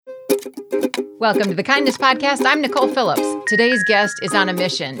Welcome to the Kindness Podcast. I'm Nicole Phillips. Today's guest is on a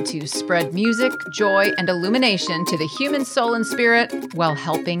mission to spread music, joy, and illumination to the human soul and spirit while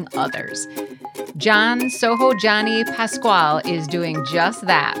helping others. Soho Pasquale is doing just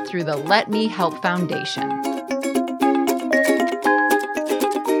that through the Let Me Help Foundation.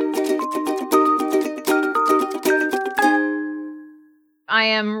 I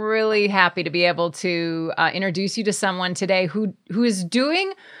am really happy to be able to introduce you to someone today who is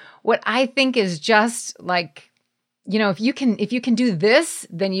doing what I think is just like, you know, if you can do this,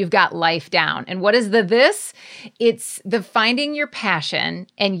 then you've got life down. And what is the this? It's the finding your passion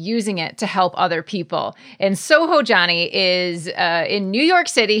and using it to help other people. And Soho Johnny is in New York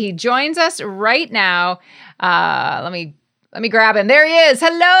City. He joins us right now. Let me grab him. There he is.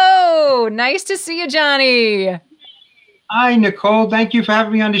 Hello. Nice to see you, Johnny. Hi, Nicole. Thank you for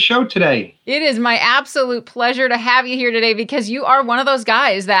having me on the show today. It is my absolute pleasure to have you here today because you are one of those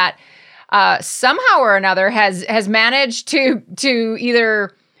guys that somehow or another has managed to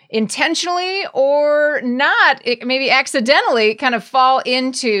either intentionally or not, maybe accidentally, kind of fall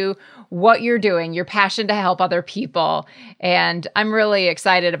into what you're doing, your passion to help other people. And I'm really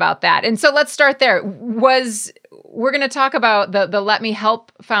excited about that. And so let's start there. We're going to talk about the Let Me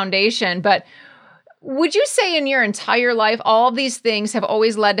Help Foundation, but would you say in your entire life, all of these things have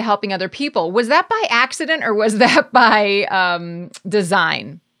always led to helping other people? Was that by accident or was that by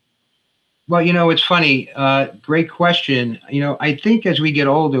design? Well, you know, it's funny. Great question. You know, I think as we get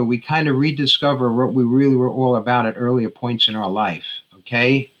older, we kind of rediscover what we really were all about at earlier points in our life.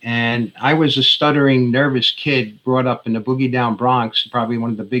 Okay. And I was a stuttering, nervous kid brought up in the boogie down Bronx, probably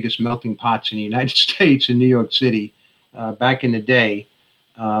one of the biggest melting pots in the United States in New York City back in the day.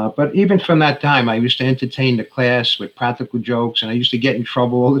 But even from that time, I used to entertain the class with practical jokes, and I used to get in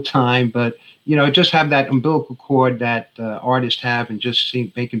trouble all the time. But, you know, just have that umbilical cord that artists have and just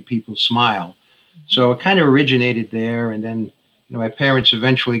making people smile. So it kind of originated there. And then, you know, my parents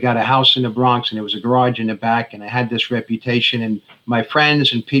eventually got a house in the Bronx, and there was a garage in the back, and I had this reputation. And my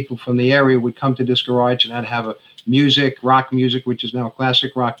friends and people from the area would come to this garage, and I'd have a rock music, which is now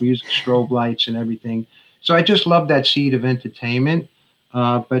classic rock music, strobe lights and everything. So I just loved that seed of entertainment.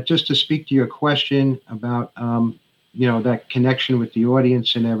 But just to speak to your question about, you know, that connection with the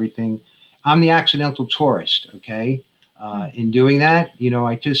audience and everything, I'm the accidental tourist. Okay. In doing that, you know,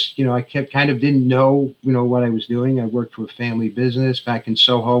 I didn't know, you know, what I was doing. I worked for a family business back in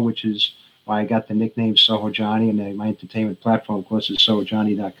Soho, which is why I got the nickname Soho Johnny, and then my entertainment platform, of course, is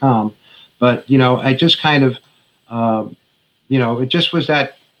sohojohnny.com. But, you know, I just kind of, you know, it just was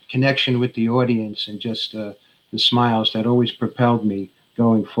that connection with the audience and just the smiles that always propelled me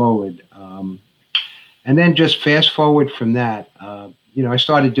going forward. And then just fast forward from that, you know, I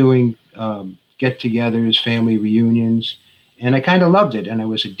started doing get-togethers, family reunions, and I kind of loved it. And I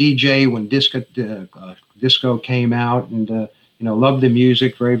was a DJ when disco came out, and you know, loved the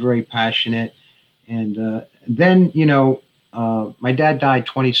music, very, very passionate. And then, you know, my dad died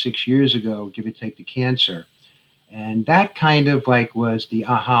 26 years ago, give or take, to cancer. And that kind of like was the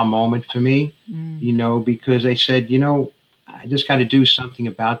aha moment for me, you know, because I said, you know, I just got to do something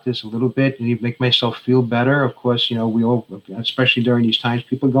about this a little bit and make myself feel better. Of course, you know, we all, especially during these times,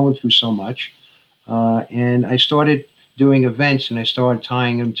 people are going through so much. And I started doing events, and I started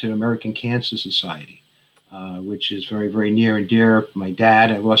tying them to American Cancer Society, which is very, very near and dear. My dad,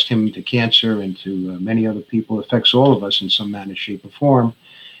 I lost him to cancer, and to many other people. It affects all of us in some manner, shape, or form.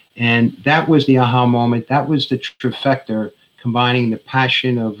 And that was the aha moment. That was the trifecta, combining the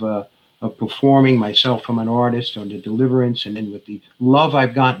passion of performing myself from an artist, or the deliverance, and then with the love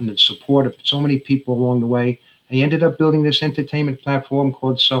I've gotten and support of so many people along the way, I ended up building this entertainment platform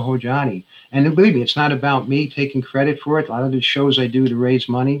called Soho Johnny. And believe me, it's not about me taking credit for it. A lot of the shows I do to raise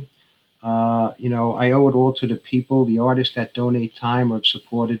money, you know, I owe it all to the people, the artists that donate time or have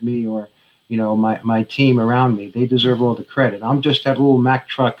supported me, or you know, my team around me. They deserve all the credit. I'm just that little Mack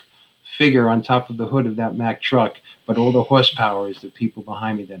truck figure on top of the hood of that Mack truck, but all the horsepower is the people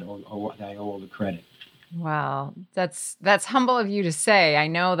behind me that I owe all the credit. Wow. That's humble of you to say. I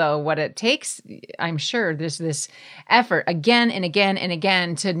know, though, what it takes. I'm sure there's this effort again and again and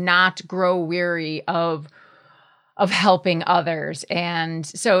again to not grow weary of helping others. And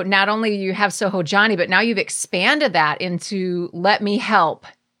so not only you have Soho Johnny, but now you've expanded that into Let Me Help.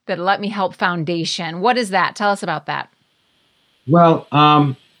 The Let Me Help Foundation. What is that? Tell us about that. Well,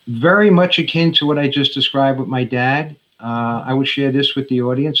 very much akin to what I just described with my dad. I would share this with the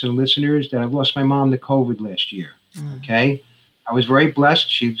audience and listeners that I lost my mom to COVID last year. Okay. I was very blessed.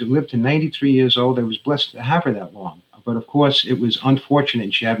 She lived to 93 years old. I was blessed to have her that long. But of course, it was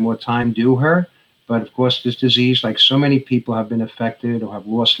unfortunate. She had more time due her. But of course, this disease, like so many people, have been affected or have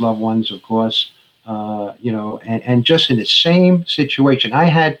lost loved ones. Of course, and just in the same situation, I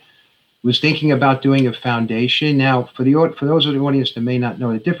had was thinking about doing a foundation. Now, for those of the audience that may not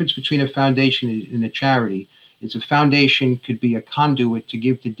know, the difference between a foundation and a charity is a foundation could be a conduit to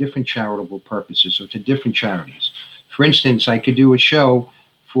give to different charitable purposes or to different charities. For instance, I could do a show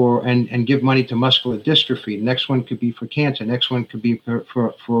for and give money to muscular dystrophy. The next one could be for cancer. The next one could be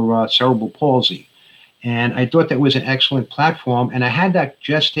for cerebral palsy. And I thought that was an excellent platform. And I had that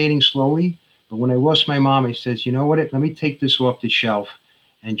gestating slowly. But when I lost my mom, I says, you know what? Let me take this off the shelf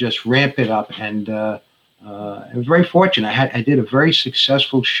and just ramp it up. And I was very fortunate. I did a very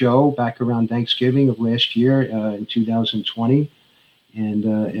successful show back around Thanksgiving of last year in 2020.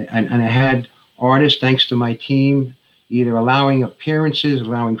 And I had artists, thanks to my team, either allowing appearances,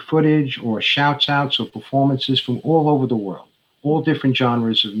 allowing footage, or shouts outs or performances from all over the world, all different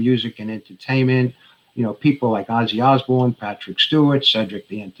genres of music and entertainment. People like Ozzy Osbourne, Patrick Stewart, Cedric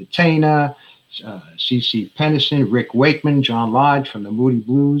the Entertainer, C.C. Pennison, Rick Wakeman, John Lodge from the Moody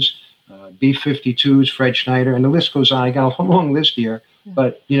Blues, B-52s, Fred Schneider, and the list goes on. I got a long list here. Yeah.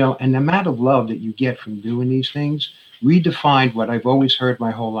 But, and the amount of love that you get from doing these things redefined what I've always heard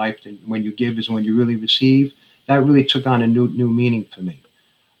my whole life, that when you give is when you really receive. That really took on a new meaning for me.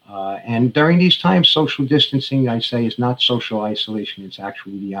 And during these times, social distancing, I say, is not social isolation. It's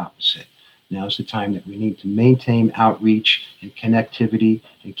actually the opposite. Now's the time that we need to maintain outreach and connectivity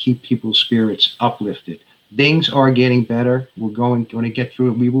and keep people's spirits uplifted. Things are getting better. We're going to get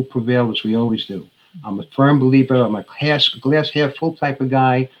through it. We will prevail as we always do. I'm a firm believer. I'm a glass half full type of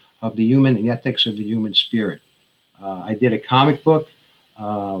guy of the human and ethics of the human spirit. I did a comic book,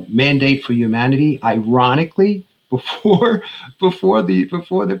 Mandate for Humanity, ironically, before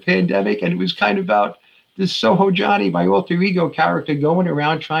the pandemic, and it was kind of about this Soho Johnny, my alter ego character, going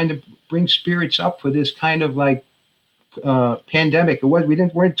around trying to bring spirits up for this kind of like pandemic. We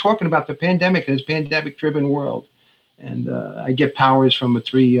weren't talking about the pandemic in this pandemic-driven world, and I get powers from the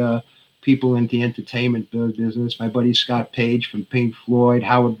three people in the entertainment business. My buddy Scott Page from Pink Floyd,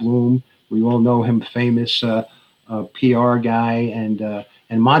 Howard Bloom, we all know him, famous PR guy,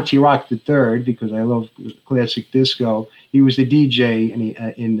 and Monty Rock III, because I love classic disco. He was the DJ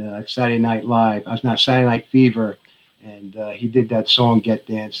in Saturday Night Live. I was not Saturday Night Fever, and he did that song "Get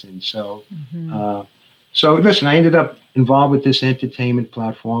Dancing." So, so listen, I ended up involved with this entertainment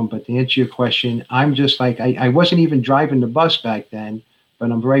platform. But to answer your question, I'm just like I wasn't even driving the bus back then,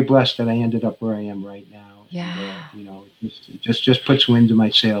 but I'm very blessed that I ended up where I am right now. Yeah, and, it just puts wind to my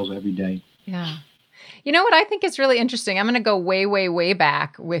sails every day. Yeah. You know what I think is really interesting? I'm going to go way, way, way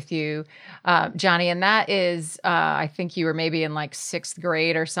back with you, Johnny. And that is, I think you were maybe in like 6th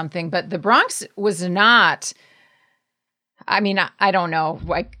grade or something, but the Bronx was not, I mean, I don't know.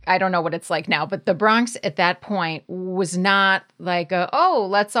 I don't know what it's like now, but the Bronx at that point was not like,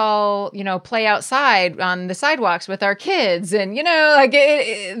 let's all, play outside on the sidewalks with our kids. And, like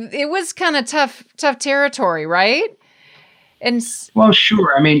it was kind of tough territory, right? Well,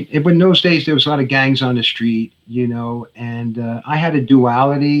 sure. I mean, in those days, there was a lot of gangs on the street, and I had a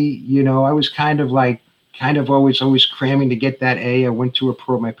duality. I was kind of always cramming to get that A. I went to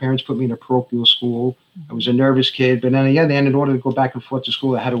my parents put me in a parochial school. I was a nervous kid, but then on the other hand, in order to go back and forth to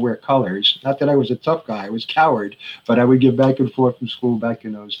school, I had to wear colors. Not that I was a tough guy, I was a coward, but I would get back and forth from school back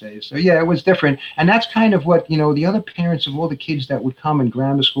in those days. So yeah, it was different. And that's kind of what, the other parents of all the kids that would come in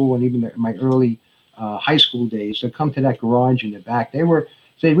grammar school and even my early high school days, they'd come to that garage in the back. We were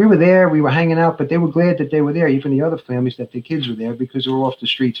there, we were hanging out, but they were glad that they were there, even the other families, that the kids were there, because they were off the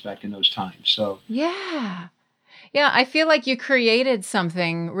streets back in those times. So yeah, I feel like you created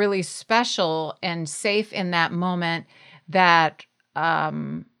something really special and safe in that moment that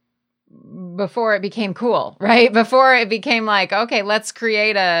before it became cool, right? Before it became like, okay, let's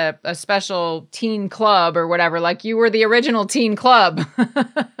create a special teen club or whatever. Like you were the original teen club.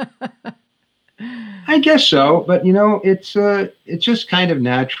 I guess so, but it's just kind of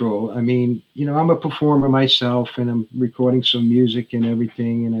natural. I mean, I'm a performer myself, and I'm recording some music and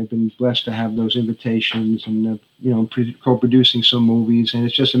everything, and I've been blessed to have those invitations, and co-producing some movies, and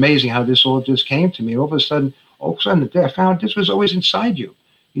it's just amazing how this all just came to me. All of a sudden, I found this was always inside you.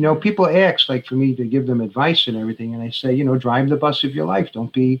 People ask like for me to give them advice and everything, and I say, drive the bus of your life.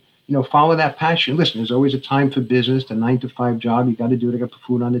 Don't be follow that passion. Listen, there's always a time for business, the 9-to-5 job. You got to do it. I got to put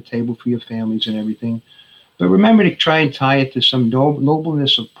food on the table for your families and everything. But remember to try and tie it to some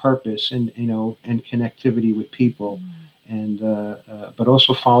nobleness of purpose and connectivity with people, and but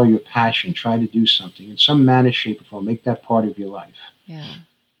also follow your passion. Try to do something in some manner, shape, or form. Make that part of your life. Yeah.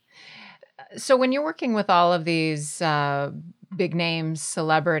 So when you're working with all of these big names,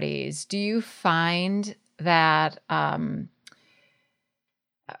 celebrities, do you find that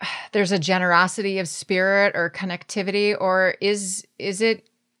there's a generosity of spirit or connectivity, or is it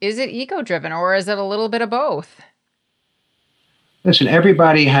ego driven, or is it a little bit of both? Listen,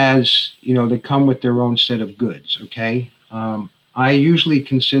 everybody has, they come with their own set of goods, okay? I usually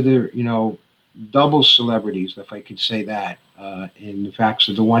consider, double celebrities, if I could say that, in the facts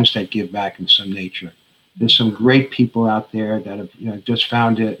of the ones that give back in some nature. There's some great people out there that have, just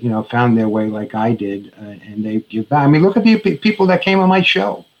found it, found their way like I did, and they give back. I mean, look at the people that came on my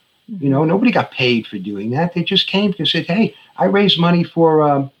show. Nobody got paid for doing that. They just came to say, hey, I raised money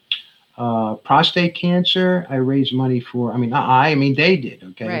for prostate cancer. I raised money for, they did,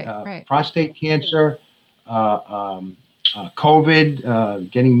 okay? Right. Prostate cancer, COVID,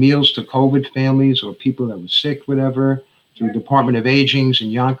 getting meals to COVID families or people that were sick, whatever, through Department of Agings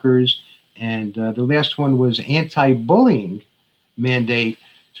in Yonkers. And the last one was anti-bullying mandate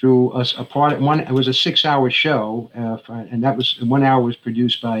through a part one. It was a 6-hour show, and that was 1 hour was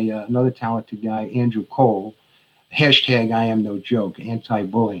produced by another talented guy, Andrew Cole. Hashtag I am no joke,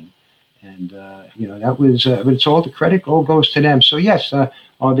 anti-bullying. And, that was, but it's all the credit all goes to them. So yes, are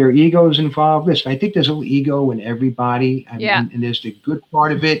there egos involved? Listen, I think there's a little ego in everybody. I mean, and there's the good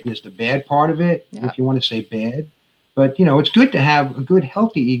part of it, and there's the bad part of it, if you want to say bad. But, it's good to have a good,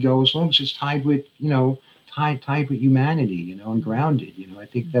 healthy ego as long as it's tied with, tied with humanity, and grounded. I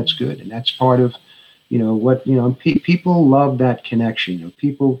think that's good. And that's part of, what, people love that connection.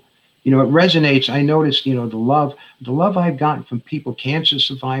 People, it resonates. I noticed, the love I've gotten from people, cancer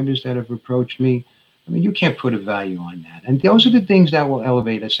survivors that have approached me. I mean, you can't put a value on that. And those are the things that will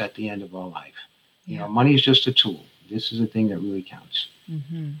elevate us at the end of our life. Money is just a tool. This is the thing that really counts.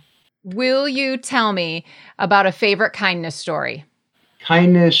 Mm-hmm. Will you tell me about a favorite kindness story?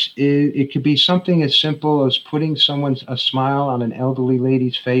 Kindness, it could be something as simple as putting a smile on an elderly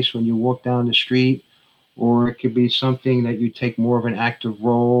lady's face when you walk down the street, or it could be something that you take more of an active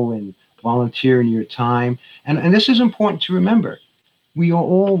role and volunteer in your time. And this is important to remember. We are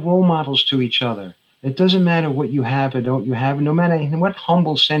all role models to each other. It doesn't matter what you have or don't you have, no matter in what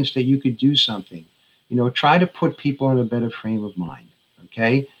humble sense that you could do something. Try to put people in a better frame of mind,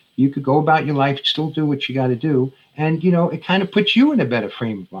 okay? You could go about your life, still do what you got to do, and, it kind of puts you in a better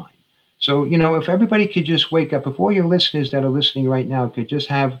frame of mind. So, if everybody could just wake up, if all your listeners that are listening right now could just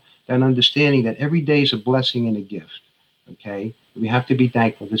have that understanding that every day is a blessing and a gift, okay? We have to be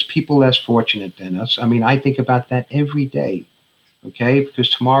thankful. There's people less fortunate than us. I mean, I think about that every day, okay? Because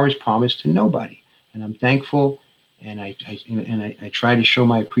tomorrow is promised to nobody. And I'm thankful, and I try to show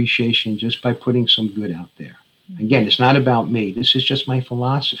my appreciation just by putting some good out there. Again, it's not about me. This is just my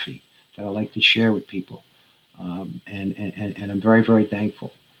philosophy that I like to share with people. And I'm very, very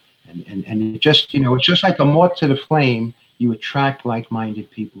thankful. And it just, it's just like a moth to the flame. You attract like-minded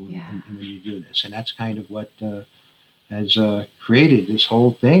people when you do this. And that's kind of what has created this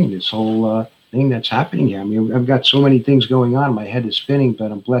whole thing, thing that's happening here. I mean, I've got so many things going on. My head is spinning,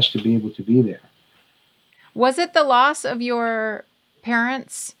 but I'm blessed to be able to be there. Was it the loss of your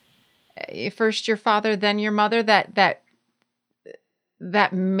parents, first your father, then your mother, that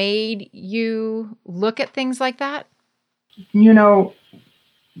made you look at things like that? When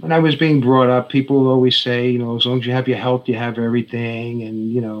I was being brought up, people would always say, as long as you have your health, you have everything.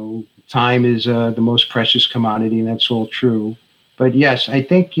 And, time is the most precious commodity, and that's all true. But yes, I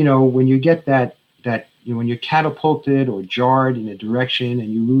think, when you get that when you're catapulted or jarred in a direction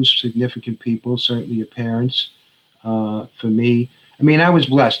and you lose significant people, certainly your parents, for me, I was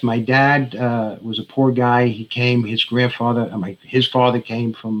blessed. My dad was a poor guy. He came, his father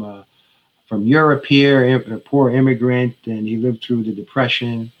came from Europe here, a poor immigrant, and he lived through the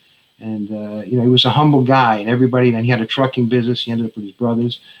Depression. And, he was a humble guy, and he had a trucking business. He ended up with his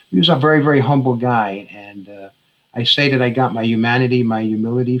brothers. He was a very, very humble guy. And I say that I got my humanity, my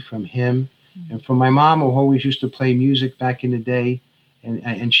humility from him. And from my mom, who always used to play music back in the day,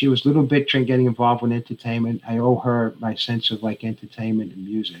 and she was a little bit getting involved with entertainment. I owe her my sense of entertainment and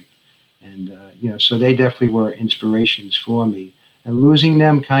music. And, so they definitely were inspirations for me. And losing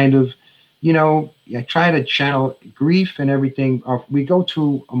them kind of, I try to channel grief and everything. We go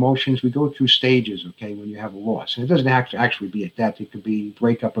through emotions, we go through stages, okay, when you have a loss. And it doesn't have to actually be a death. It could be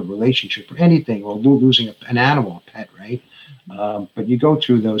breakup of a relationship or anything, or losing an animal, a pet, right? But you go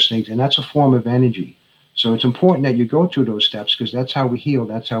through those things, and that's a form of energy. So it's important that you go through those steps, because that's how we heal.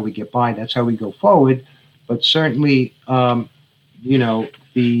 That's how we get by. That's how we go forward. But certainly,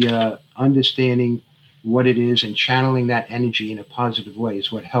 the understanding what it is and channeling that energy in a positive way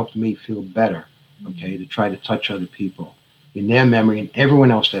is what helped me feel better, okay, to try to touch other people in their memory and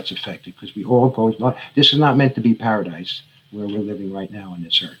everyone else that's affected, because we all go, this is not meant to be paradise. where we're living right now on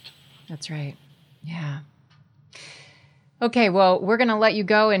this earth. That's right. Yeah. Okay, well, we're going to let you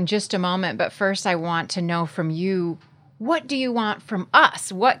go in just a moment, but first I want to know from you, what do you want from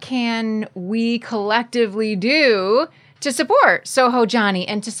us? What can we collectively do to support Soho Johnny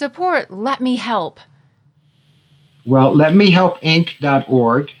and to support Let Me Help? Well,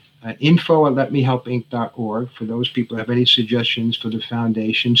 letmehelpinc.org, info@letmehelpinc.org for those people who have any suggestions for the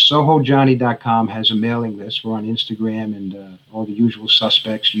foundation. SohoJohnny.com has a mailing list. We're on Instagram and all the usual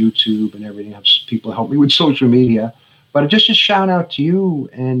suspects, YouTube and everything. People help me with social media. But just a shout out to you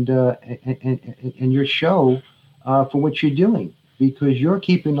and your show for what you're doing, because you're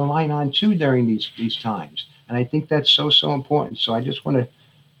keeping the line on too during these times. And I think that's so important. So I just want to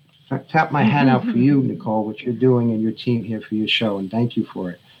tap my hand out for you, Nicole, what you're doing and your team here for your show. And thank you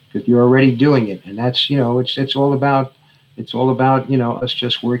for it, because you're already doing it. And that's, it's all about, us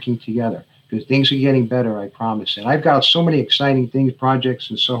just working together, because things are getting better, I promise. And I've got so many exciting things, projects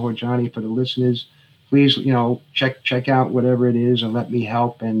in Soho Johnny for the listeners. Please, check out whatever it is and let me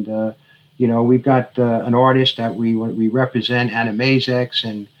help. And, we've got an artist that we represent, Anna Mazex,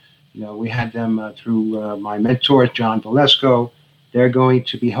 and, we had them through my mentor, John Valesco. They're going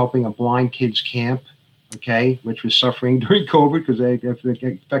to be helping a blind kids camp, which was suffering during COVID because they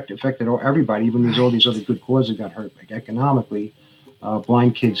affected everybody, even all these other good causes got hurt economically.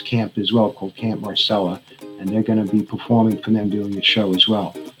 Blind kids camp as well, called Camp Marcella, and they're going to be performing for them doing a show as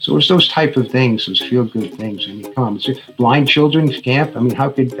well. So it's those type of things, those feel-good things. I mean, come on, it's a blind children's camp. I mean, how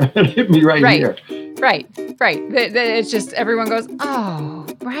could that hit me right here? Right. It's just everyone goes, oh,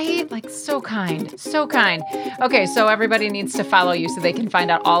 right? Like so kind. Okay, so everybody needs to follow you so they can find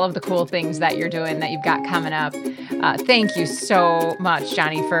out all of the cool things that you're doing, that you've got coming up. Thank you so much,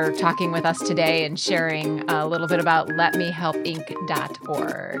 Johnny, for talking with us today and sharing a little bit about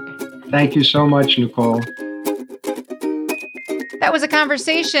letmehelpinc.org. Thank you so much, Nicole. That was a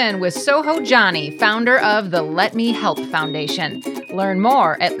conversation with Soho Johnny, founder of the Let Me Help Foundation. Learn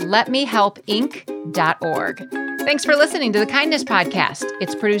more at letmehelpinc.org. Thanks for listening to The Kindness Podcast.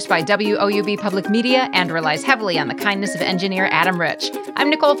 It's produced by WOUB Public Media and relies heavily on the kindness of engineer Adam Rich. I'm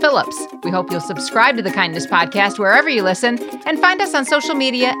Nicole Phillips. We hope you'll subscribe to The Kindness Podcast wherever you listen and find us on social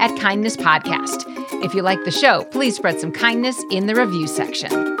media at Kindness Podcast. If you like the show, please spread some kindness in the review section.